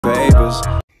Papers.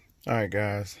 Alright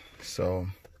guys, so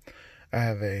I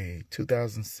have a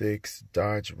 2006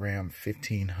 Dodge Ram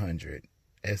 1500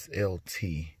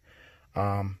 SLT.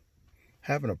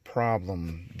 Having a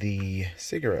problem. The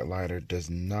cigarette lighter does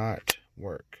not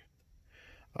work.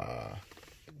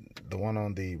 The one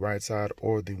on the right side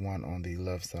or the one on the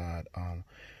left side.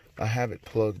 I have it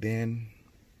plugged in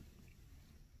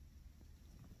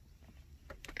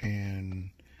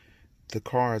and the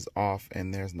car is off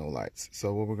and there's no lights.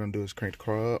 So what we're going to do is crank the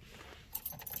car up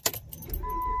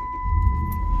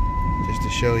just to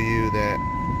show you that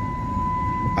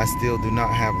I still do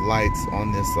not have lights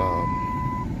on this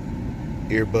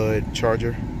earbud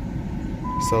charger.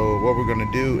 So what we're going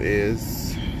to do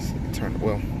is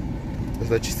let's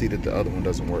let you see that the other one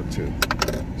doesn't work too.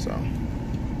 So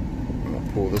I'm going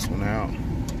to pull this one out,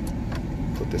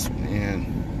 put this one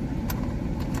in.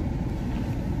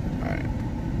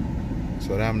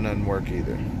 So that one doesn't work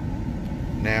either.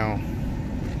 Now,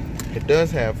 it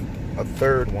does have a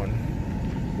third one,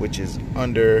 which is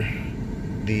under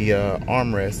the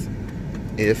armrest.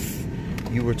 If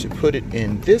you were to put it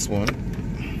in this one,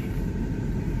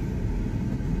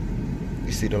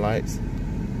 you see the lights?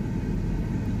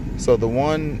 So the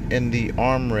one in the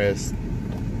armrest,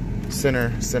 center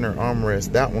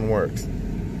armrest, that one works,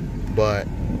 but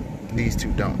these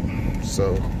two don't.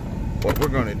 So what we're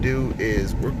going to do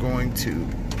is we're going to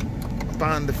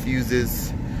find the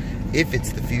fuses, if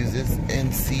it's the fuses,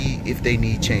 and see if they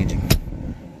need changing.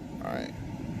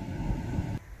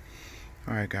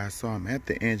 Alright guys, so I'm at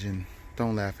the engine.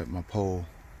 Don't laugh at my pole.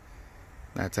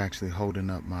 That's actually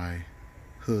holding up my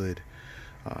hood.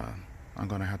 I'm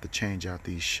going to have to change out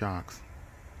these shocks.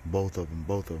 Both of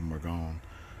them are gone.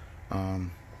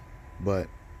 But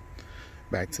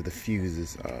back to the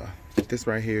fuses. This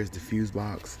right here is the fuse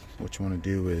box. What you want to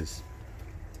do is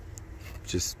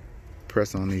just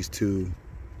press on these two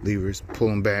levers, pull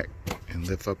them back, and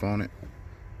lift up on it.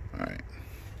 Alright,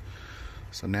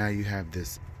 so now you have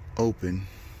this open,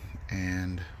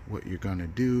 and what you're gonna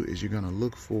do is you're gonna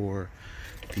look for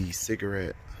the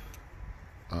cigarette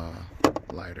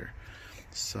lighter.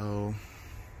 So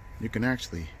you can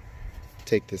actually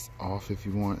take this off if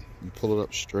you want. You pull it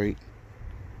up straight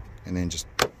and then just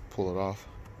pull it off.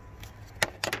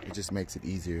 It just makes it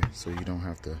easier so you don't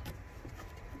have to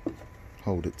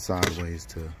hold it sideways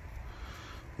to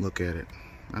look at it.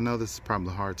 I know this is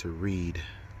probably hard to read,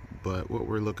 but what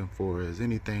we're looking for is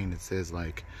anything that says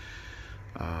like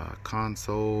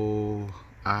console,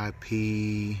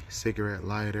 IP, cigarette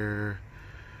lighter,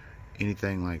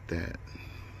 anything like that.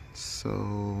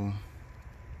 So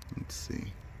let's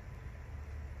see.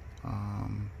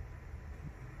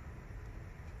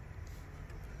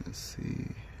 Let's see.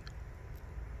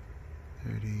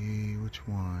 30, which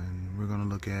one? We're gonna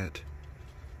look at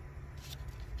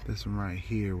this one right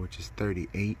here, which is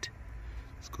 38.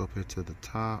 Let's go up here to the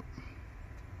top.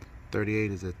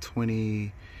 38 is a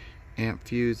 20 amp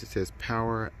fuse. It says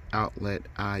power outlet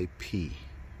IP.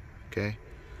 Okay,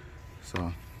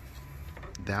 so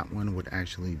that one would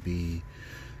actually be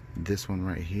this one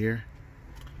right here.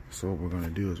 So what we're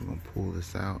gonna do is we're gonna pull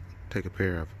this out, take a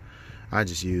pair of, I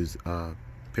just use a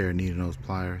pair of needle nose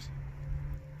pliers.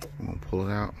 I'm gonna pull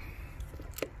it out,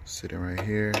 sit it right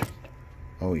here.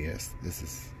 Oh yes, this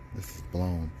is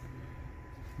blown.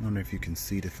 I wonder if you can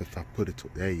see this if I put it to,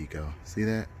 there you go. See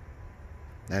that?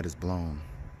 That is blown.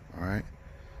 All right,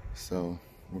 so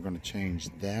we're gonna change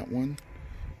that one.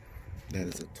 That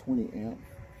is a 20 amp.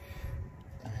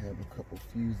 I have a couple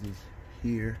fuses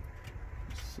here.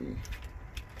 Let's see.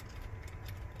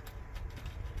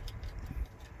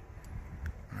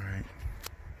 All right,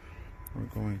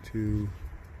 we're going to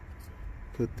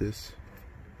put this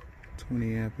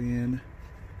 20 amp in.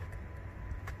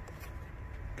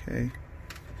 Okay,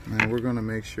 now we're going to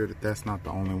make sure that that's not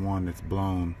the only one that's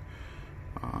blown.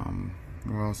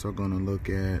 We're also going to look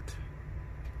at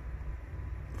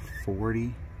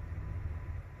 40.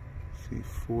 See,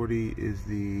 40 is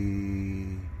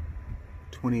the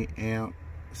 20 amp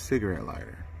cigarette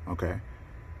lighter. Okay,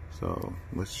 so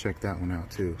let's check that one out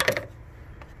too.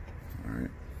 All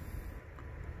right,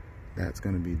 that's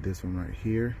going to be this one right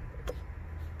here.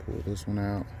 Pull this one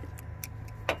out.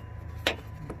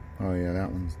 Oh yeah,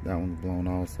 that one's blown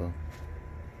also.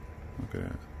 Look at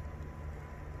that.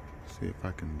 See if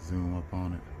I can zoom up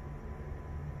on it.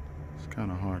 It's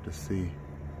kind of hard to see.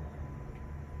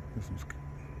 This one's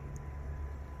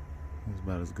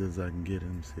about as good as I can get it.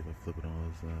 Let me see if I flip it on the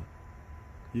other side.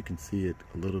 You can see it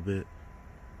a little bit.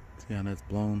 See how that's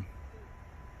blown?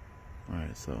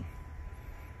 Alright, so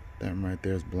that one right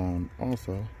there is blown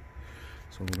also.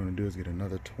 So what we're going to do is get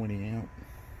another 20 amp.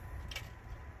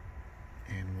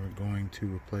 And we're going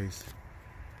to replace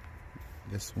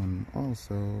this one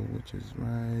also, which is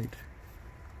right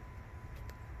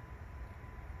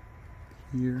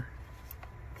here.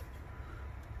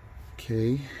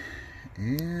 Okay,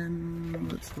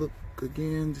 and let's look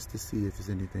again just to see if there's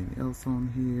anything else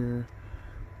on here.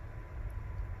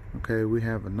 Okay, we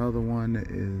have another one that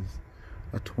is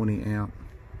a 20 amp.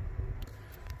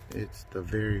 It's the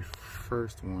very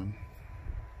first one.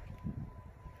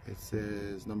 It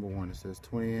says, number one, it says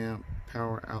 20 amp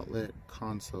power outlet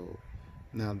console.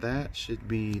 Now that should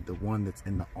be the one that's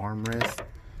in the armrest.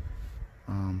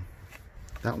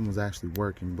 That one was actually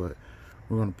working, but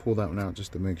we're gonna pull that one out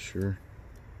just to make sure.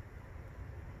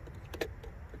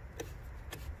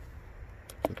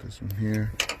 Put this one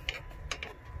here.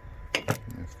 I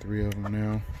have 3 of them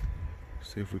now.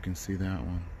 See if we can see that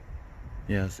one.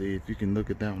 Yeah, see, if you can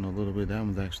look at that one a little bit, that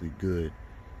one's actually good.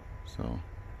 So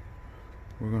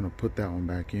we're gonna put that one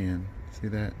back in. See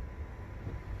that?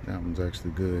 That one's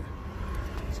actually good.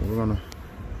 So we're gonna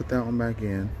put that one back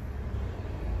in.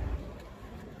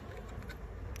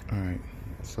 All right,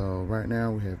 so right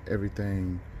now we have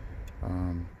everything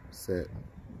set.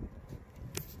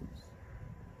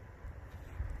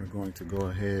 We're going to go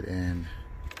ahead and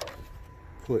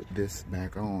put this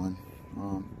back on.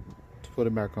 To put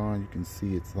it back on, you can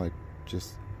see it's like it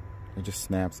just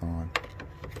snaps on.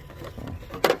 So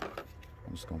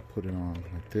I'm just gonna put it on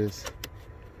like this.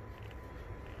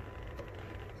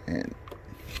 And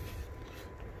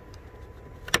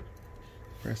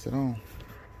press it on.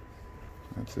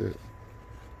 That's it.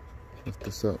 Lift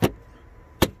this up.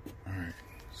 Alright,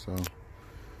 so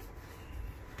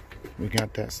we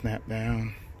got that snap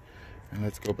down. And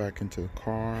let's go back into the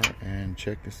car and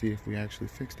check to see if we actually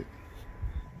fixed it.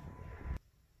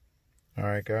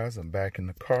 Alright guys, I'm back in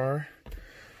the car.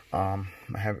 I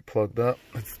have it plugged up.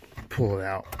 Let's pull it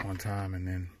out one time and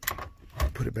then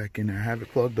put it back in there. I have it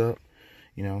plugged up.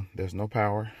 You know, there's no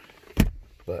power,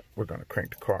 but we're gonna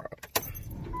crank the car up.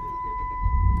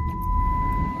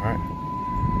 Alright,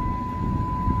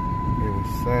 give it a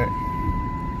sec.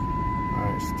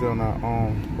 Alright, it's still not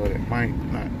on, but it might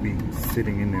not be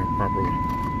sitting in there properly.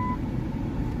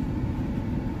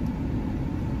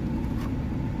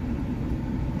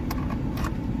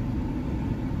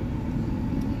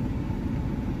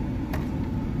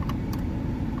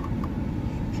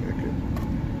 Check it.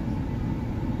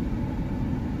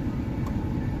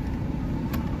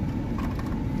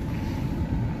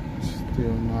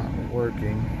 Still not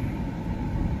working.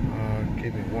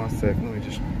 Give me 1 sec. Let me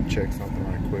just check something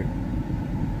right quick.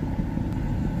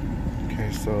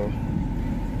 Okay, so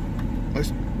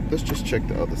let's just check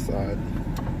the other side.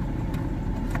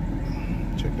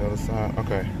 Check the other side.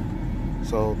 Okay,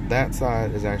 so that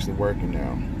side is actually working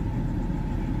now,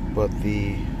 but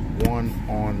the one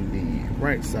on the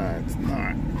right side is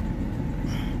not.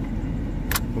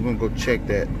 We're gonna go check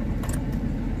that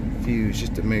fuse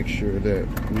just to make sure that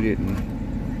we didn't.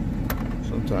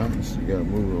 Sometimes you gotta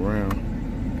move it around.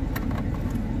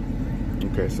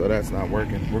 Okay, so that's not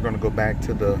working. We're gonna go back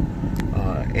to the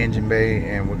engine bay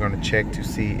and we're gonna check to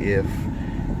see if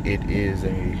it is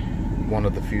one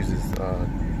of the fuses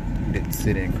didn't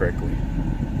sit in correctly.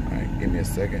 All right, give me a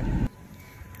second.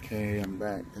 Okay, I'm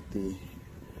back at the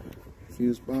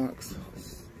fuse box.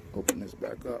 Let's open this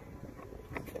back up.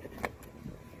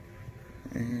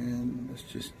 And let's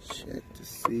just check to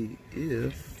see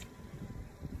if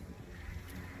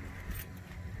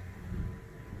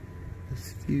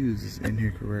this fuse is in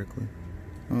here correctly.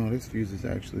 Oh, this fuse is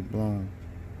actually blown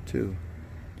too.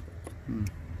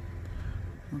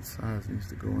 What size needs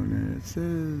to go in there? It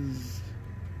says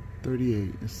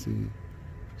 38. Let's see. It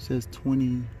says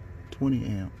 20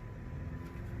 amp.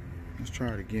 Let's try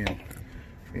it again.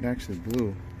 It actually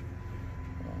blew.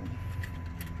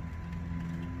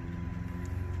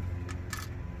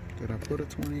 Did I put a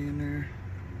 20 in there?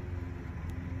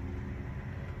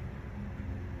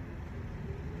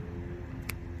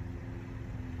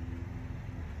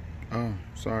 Oh,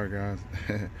 sorry guys.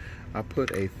 I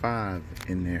put a 5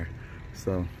 in there.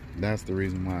 So that's the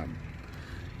reason why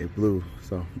it blew.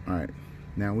 So, all right.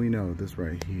 Now we know this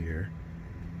right here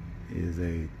is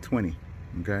a 20,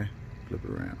 okay? Flip it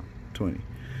around, 20.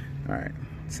 All right,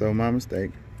 so my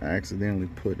mistake. I accidentally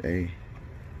put a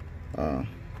 5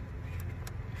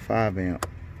 amp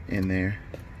in there.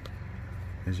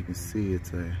 As you can see,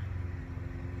 it's a,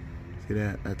 see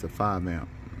that? That's a 5 amp.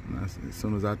 As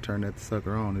soon as I turned that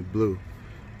sucker on, it blew.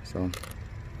 So,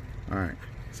 all right,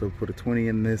 so put a 20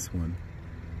 in this one.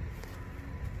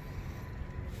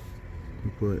 We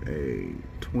put a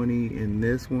 20 in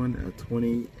this one, a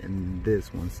 20 in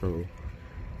this one. So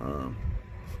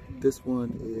this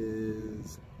one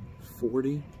is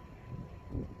 40,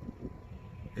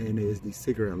 and it is the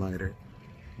cigarette lighter.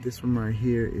 This one right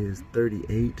here is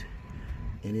 38,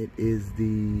 and it is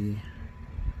the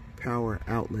power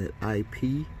outlet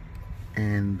IP,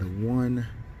 and the one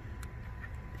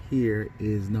here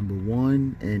is number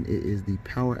 1, and it is the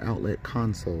power outlet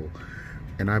console,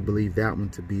 and I believe that one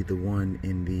to be the one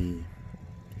in the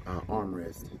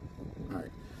armrest. All right,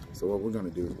 so what we're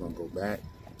gonna do is we're gonna go back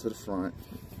to the front,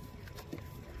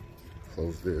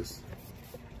 close this.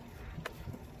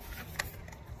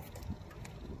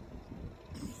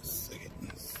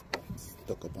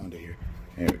 Stuck up under here.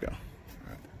 There we go. All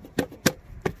right.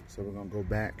 So we're gonna go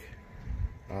back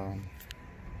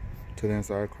to the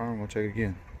inside of the car and we'll check it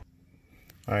again.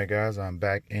 All right, guys, I'm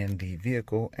back in the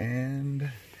vehicle, and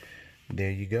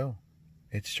there you go.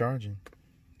 It's charging.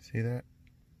 See that?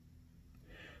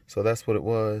 So that's what it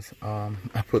was.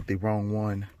 I put the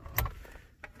wrong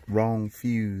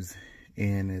fuse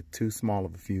in, it too small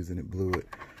of a fuse, and it blew it.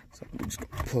 So I'm just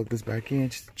gonna plug this back in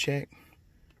just to check.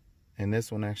 And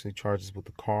this one actually charges with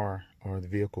the car or the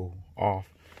vehicle off.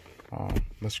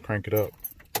 Let's crank it up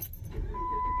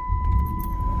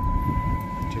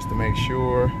just to make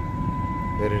sure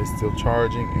that it is still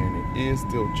charging, and it is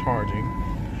still charging.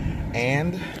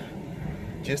 And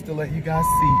just to let you guys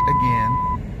see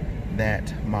again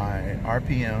that my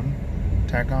RPM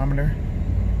tachometer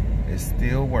is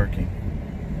still working,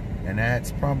 and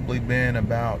that's probably been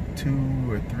about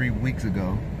 2 or 3 weeks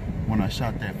ago when I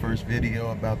shot that first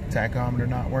video about the tachometer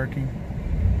not working.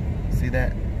 See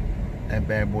that? That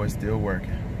bad boy's still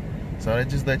working. So that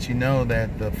just lets you know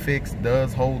that the fix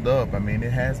does hold up. I mean,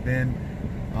 it has been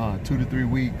 2 to 3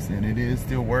 weeks, and it is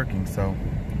still working. So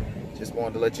just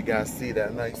wanted to let you guys see that.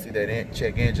 I know you see that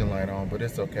check engine light on, but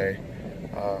it's okay.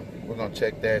 We're gonna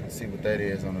check that and see what that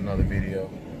is on another video.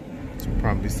 It's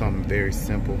probably something very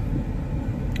simple.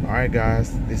 All right,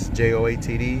 guys, this is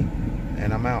J.O.A.T.D,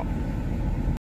 and I'm out.